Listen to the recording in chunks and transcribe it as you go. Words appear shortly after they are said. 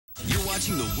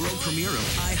watching the world premiere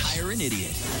of I Hire an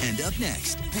Idiot. And up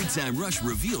next, Big Time Rush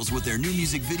reveals what their new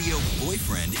music video,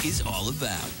 Boyfriend, is all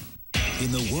about. In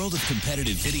the world of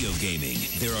competitive video gaming,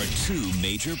 there are two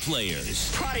major players.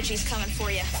 Prodigy's coming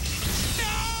for you.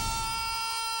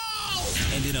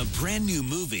 And in a brand new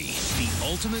movie, the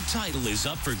ultimate title is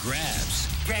up for grabs.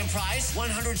 Grand prize,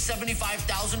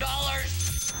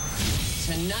 $175,000.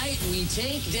 Tonight, we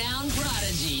take down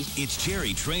Prodigy. It's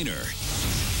Jerry Traynor.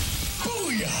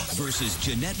 Booyah! Versus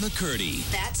Jeanette McCurdy.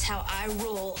 That's how I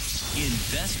roll. In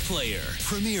Best Player,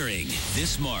 premiering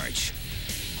this March.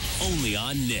 Only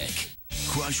on Nick.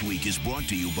 Crush Week is brought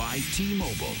to you by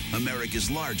T-Mobile,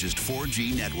 America's largest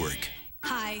 4G network.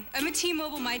 Hi, I'm a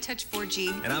T-Mobile MyTouch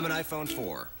 4G. And I'm an iPhone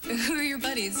 4. Who are your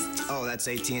buddies? Oh, that's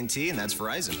AT&T, and that's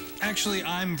Verizon. Actually,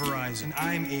 I'm Verizon.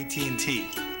 I'm AT&T.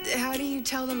 How do you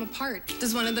tell them apart?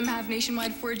 Does one of them have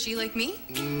nationwide 4G like me?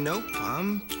 Nope,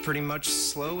 I'm pretty much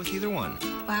slow with either one.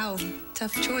 Wow,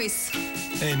 tough choice.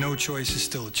 Hey, no choice is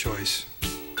still a choice.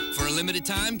 For a limited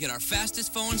time, get our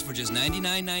fastest phones for just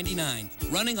 $99.99,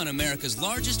 running on America's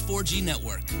largest 4G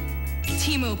network.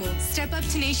 T-Mobile, step up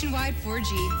to nationwide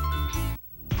 4G.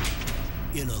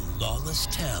 In a lawless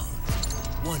town,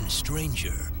 one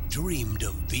stranger dreamed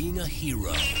of being a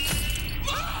hero.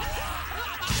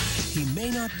 He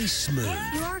may not be smooth.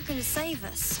 You are going to save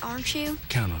us, aren't you?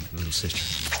 Count on it, little sister.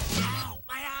 Ow,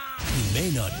 my eye! He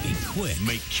may not be quick.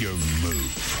 Make your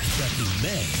move. But he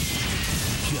may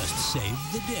just save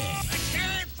the day. I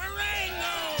can't for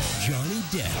Rango! Johnny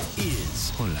Depp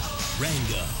is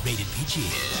Rango, rated PG.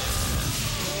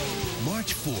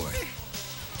 March 4th.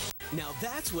 Now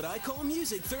that's what I call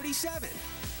Music 37.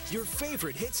 Your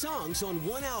favorite hit songs on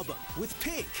one album with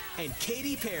Pink and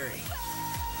Katy Perry.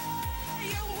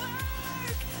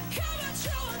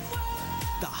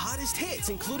 The hottest hits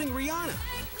including Rihanna,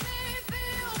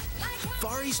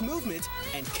 Far East Movement,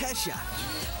 and Kesha.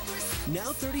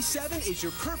 Now 37 is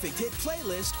your perfect hit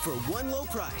playlist for one low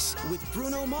price with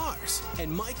Bruno Mars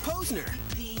and Mike Posner.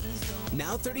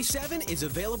 Now 37 is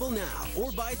available now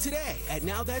or buy today at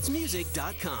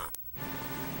nowthat'smusic.com.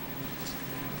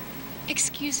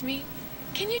 Excuse me,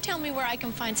 can you tell me where I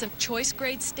can find some choice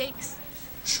grade steaks?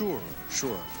 Sure.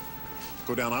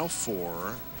 Go down aisle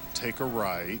 4, take a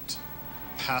right,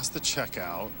 past the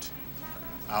checkout,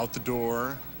 out the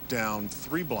door, down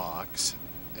 3 blocks,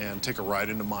 and take a right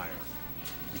into Meijer.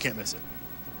 You can't miss it.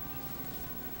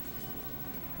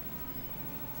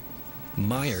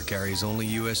 Meijer carries only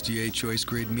USDA choice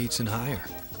grade meats and higher.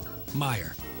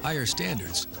 Meijer, higher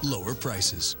standards, lower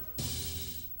prices.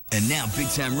 And now Big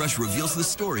Time Rush reveals the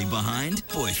story behind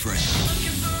Boyfriend.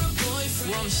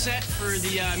 We're on set for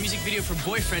the music video for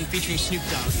Boyfriend featuring Snoop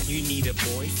Dogg. You need a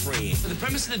boyfriend. So the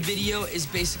premise of the video is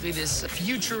basically this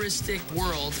futuristic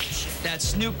world that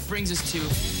Snoop brings us to.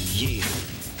 Yeah.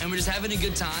 And we're just having a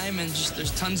good time, and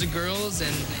there's tons of girls,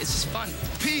 and it's just fun.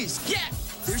 Peace. Yeah.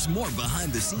 There's more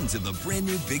behind the scenes of the brand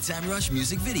new Big Time Rush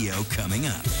music video coming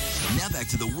up. Now back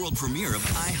to the world premiere of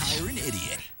I Hire an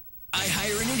Idiot. I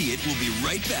Hire an Idiot will be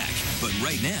right back. But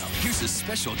right now, here's a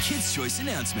special Kids' Choice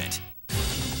announcement.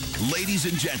 Ladies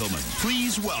and gentlemen,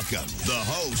 please welcome the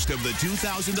host of the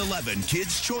 2011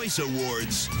 Kids' Choice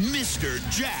Awards, Mr.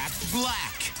 Jack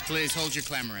Black. Please hold your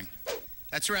clamoring.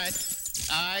 That's right.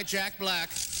 I, Jack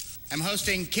Black, am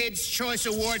hosting Kids' Choice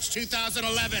Awards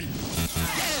 2011. And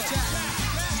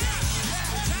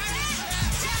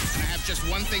I have just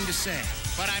one thing to say,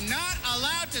 but I'm not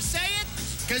allowed to say it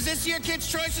because this year Kids'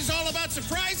 Choice is all about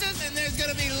surprises, and there's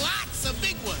going to be lots of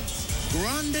big ones.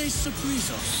 Grande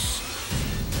surprisos.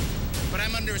 But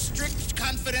I'm under a strict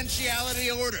confidentiality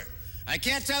order. I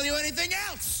can't tell you anything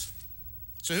else.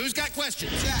 So who's got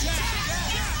questions? Hey,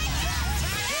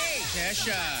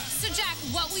 Kesha. So, Jack,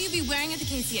 what will you be wearing at the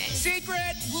KCA?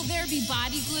 Secret. Will there be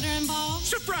body glitter involved?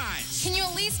 Surprise. Can you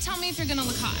at least tell me if you're going to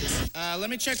look hot? Let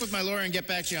me check with my lawyer and get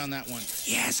back to you on that one.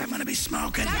 Yes, I'm going to be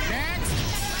smoking. Next.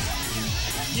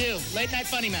 You, late night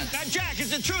funny man. Now, Jack,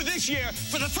 is it true this year,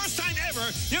 for the first time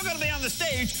ever, you're going to be on the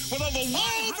stage with over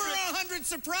 100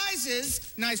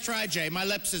 surprises? Nice try, Jay. My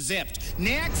lips are zipped.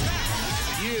 Next.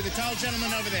 You, the tall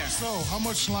gentleman over there. So, how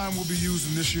much slime will be used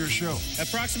in this year's show?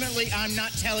 Approximately, I'm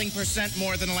not telling %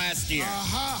 more than last year.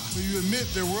 Aha! So you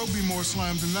admit there will be more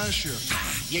slime than last year.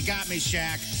 You got me,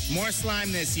 Shaq. More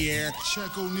slime this year.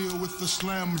 Shaq O'Neal with the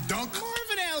slam dunk. More of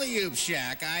an alley-oop,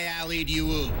 Shaq. I alleyed you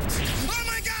oop. Oh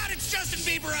my God, it's Justin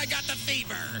Bieber. I got the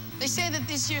fever. They say that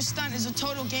this year's stunt is a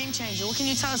total game changer. What can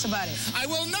you tell us about it? I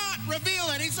will not reveal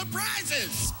any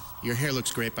surprises. Your hair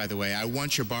looks great, by the way. I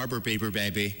want your barber, Bieber,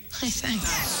 baby. Thanks. Please,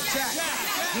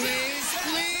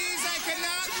 I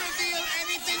cannot reveal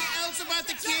anything else about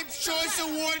the Kids' Choice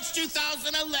Awards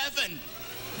 2011.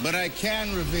 but I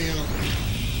can reveal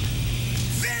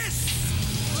this!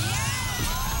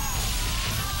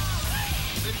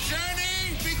 The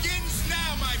journey begins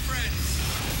now, my friends.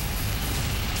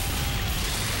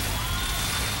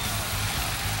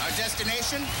 Our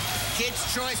destination,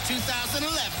 Kids' Choice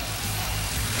 2011.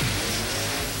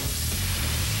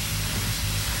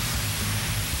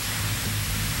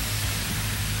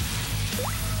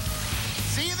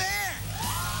 See you there!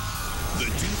 The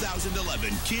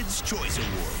 2011 Kids' Choice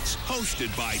Awards,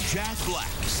 hosted by Jack Black,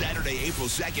 Saturday, April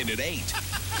 2nd at 8.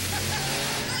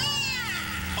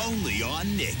 Only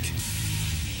on Nick.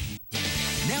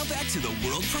 Now back to the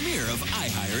world premiere of I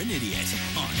Hire an Idiot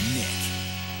on Nick.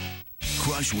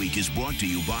 Crush Week is brought to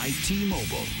you by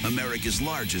T-Mobile, America's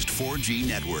largest 4G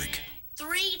network.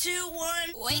 3, 2,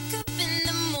 1. Wake up in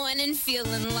the morning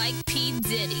feeling like P.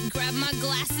 Diddy. Grab my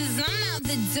glasses, I'm out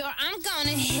the door. I'm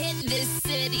gonna hit this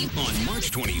city. On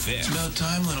March 25th. It's about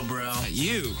time, little bro.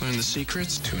 You learn the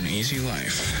secrets to an easy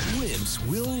life. Wimps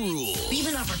will rule. We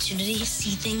have an opportunity to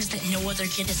see things that no other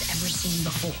kid has ever seen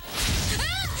before.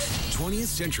 20th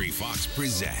Century Fox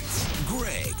presents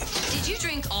Greg. Did you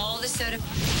drink all the soda?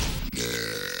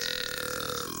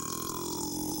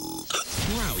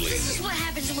 Rowley. This is what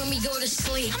happens when we go to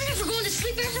sleep. I'm never going to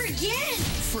sleep ever again.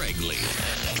 Fregley.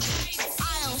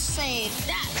 I'll save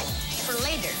that for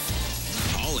later.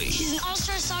 Holly. She's an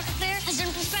all-star soccer player, has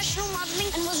done professional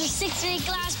modeling, and was her 6th grade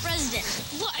class president.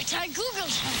 What? I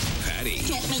Googled her. Patty.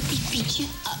 Don't make me beat you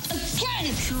up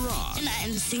again. Sherrod. And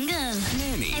I'm single.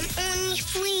 Nanny. I'm only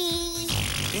free.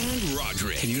 And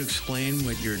Roderick. Can you explain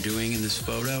what you're doing in this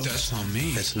photo? That's not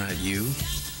me. That's not you?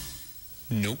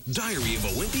 Nope. Diary of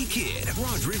a Wimpy Kid.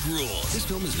 Roderick rules. This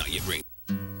film is not yet rated.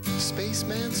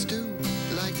 Spacemans do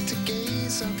like to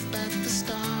gaze up at the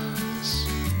stars.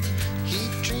 He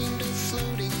dreamed of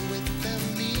floating with them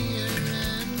near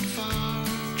and far.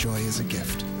 Joy is a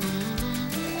gift.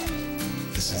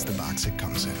 This is the box it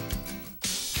comes in.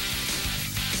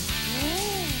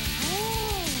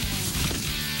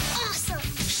 Awesome!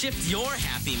 Shift your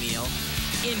Happy Meal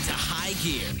into high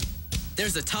gear.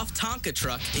 There's a tough Tonka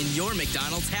truck in your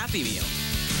McDonald's Happy Meal.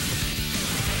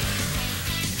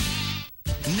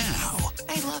 Now,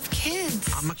 I love kids.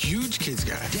 I'm a huge kids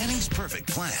guy. Danny's perfect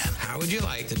plan. How would you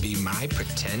like to be my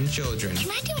pretend children?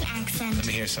 Can I do an accent? Let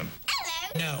me hear some.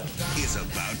 Hello. No. Is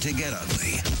about to get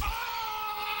ugly.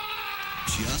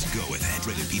 Just go with it.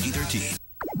 Rated PG-13.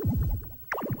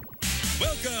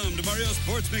 Welcome to Mario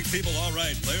Sports Mix, people. All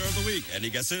right, player of the week. Any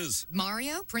guesses?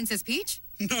 Mario? Princess Peach?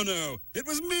 No. It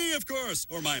was me, of course.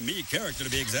 Or my me character, to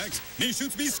be exact. Me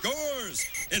shoots, me scores.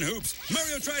 In hoops,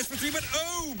 Mario tries for 3, but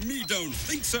oh, me don't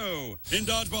think so. In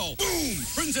dodgeball, boom!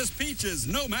 Princess Peach is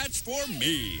no match for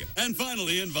me. And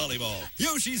finally, in volleyball,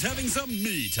 Yoshi's having some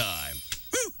me time.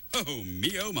 Whew! Oh,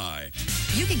 me, oh, my.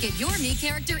 You can get your me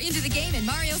character into the game in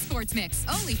Mario Sports Mix,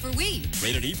 only for Wii.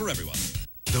 Rated E for everyone.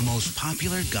 The most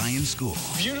popular guy in school.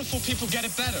 Beautiful people get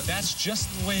it better. That's just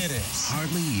the way it is.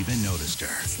 Hardly even noticed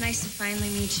her. It's nice to finally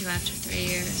meet you after 3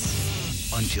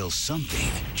 years. Until something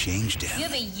changed him. You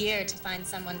have a year to find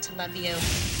someone to love you.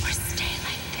 Or stay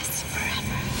like this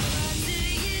forever.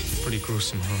 Pretty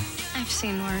gruesome, huh? I've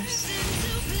seen worse.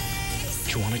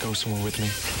 Do you want to go somewhere with me?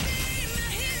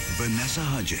 Vanessa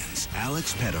Hudgens,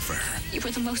 Alex Pettifer. You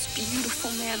were the most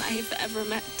beautiful man I have ever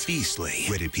met. Beastly.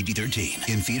 Rated PG-13.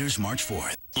 In theaters March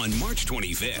 4th. On March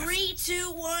 25th. 3,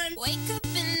 2, 1. Wake up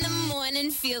in the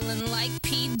morning feeling like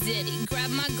P. Diddy. Grab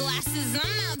my glasses,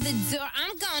 I'm out the door.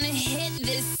 I'm gonna hit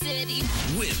this city.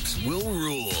 Wimps will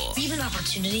rule. We have an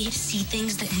opportunity to see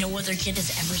things that no other kid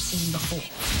has ever seen before.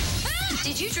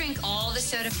 Did you drink all the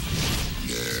soda?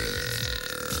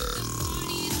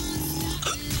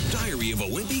 Diary of a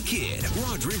Wimpy Kid.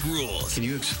 Roderick rules. Can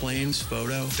you explain this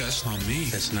photo? That's not me.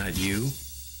 That's not you?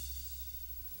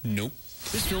 Nope.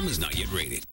 This film is not yet rated.